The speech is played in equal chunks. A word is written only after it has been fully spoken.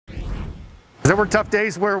There were tough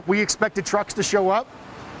days where we expected trucks to show up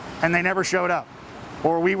and they never showed up.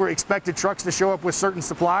 Or we were expected trucks to show up with certain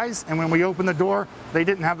supplies, and when we opened the door, they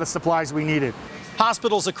didn't have the supplies we needed.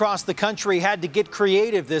 Hospitals across the country had to get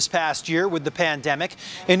creative this past year with the pandemic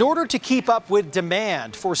in order to keep up with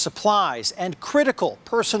demand for supplies and critical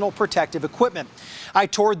personal protective equipment. I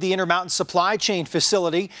toured the Intermountain Supply Chain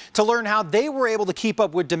facility to learn how they were able to keep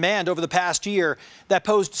up with demand over the past year that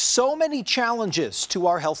posed so many challenges to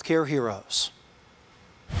our healthcare heroes.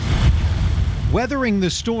 Weathering the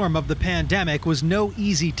storm of the pandemic was no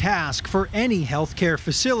easy task for any healthcare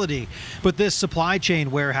facility, but this supply chain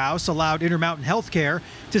warehouse allowed Intermountain Healthcare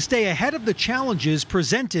to stay ahead of the challenges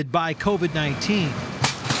presented by COVID-19.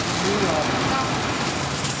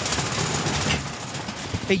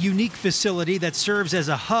 A unique facility that serves as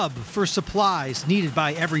a hub for supplies needed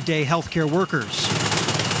by everyday healthcare workers.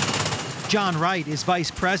 John Wright is Vice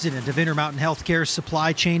President of Intermountain Healthcare's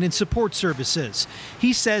Supply Chain and Support Services.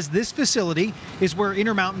 He says this facility is where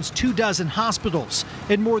Intermountain's 24 hospitals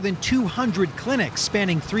and more than 200 clinics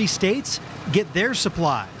spanning 3 states get their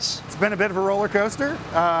supplies. It's been a bit of a roller coaster.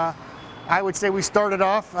 I would say we started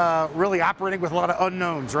off really operating with a lot of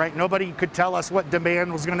unknowns, right? Nobody could tell us what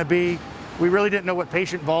demand was going to be. We really didn't know what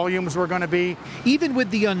patient volumes were going to be. Even with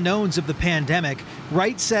the unknowns of the pandemic,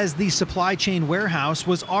 Wright says the supply chain warehouse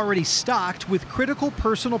was already stocked with critical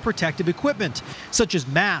personal protective equipment, such as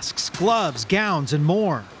masks, gloves, gowns, and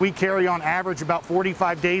more. We carry on average about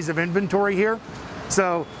 45 days of inventory here.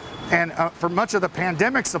 So, and for much of the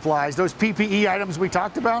pandemic supplies, those PPE items we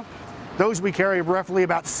talked about, those we carry roughly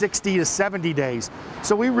about 60 to 70 days.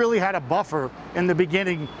 So we really had a buffer in the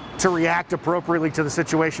beginning to react appropriately to the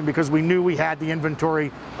situation because we knew we had the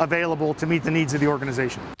inventory available to meet the needs of the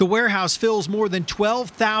organization. The warehouse fills more than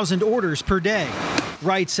 12,000 orders per day.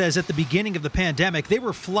 Wright says at the beginning of the pandemic, they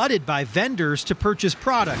were flooded by vendors to purchase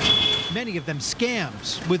product, many of them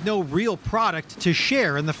scams with no real product to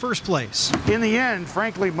share in the first place. In the end,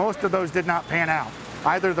 frankly, most of those did not pan out.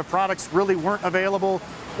 Either the products really weren't available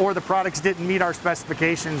or the products didn't meet our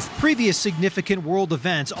specifications. Previous significant world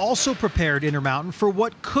events also prepared Intermountain for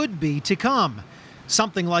what could be to come,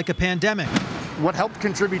 something like a pandemic. What helped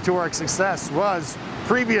contribute to our success was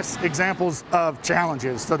previous examples of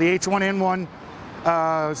challenges. So the H1N1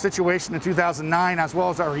 situation in 2009, as well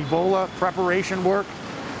as our Ebola preparation work.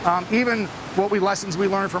 Even lessons we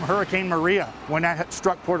learned from Hurricane Maria when that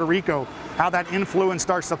struck Puerto Rico, how that influenced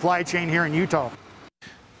our supply chain here in Utah.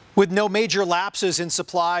 With no major lapses in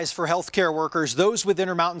supplies for healthcare workers, those with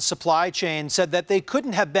Intermountain Supply Chain said that they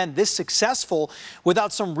couldn't have been this successful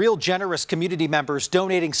without some real generous community members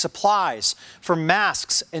donating supplies for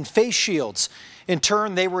masks and face shields. In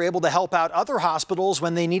turn, they were able to help out other hospitals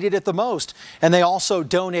when they needed it the most, and they also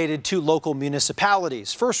donated to local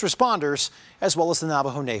municipalities, first responders, as well as the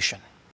Navajo Nation.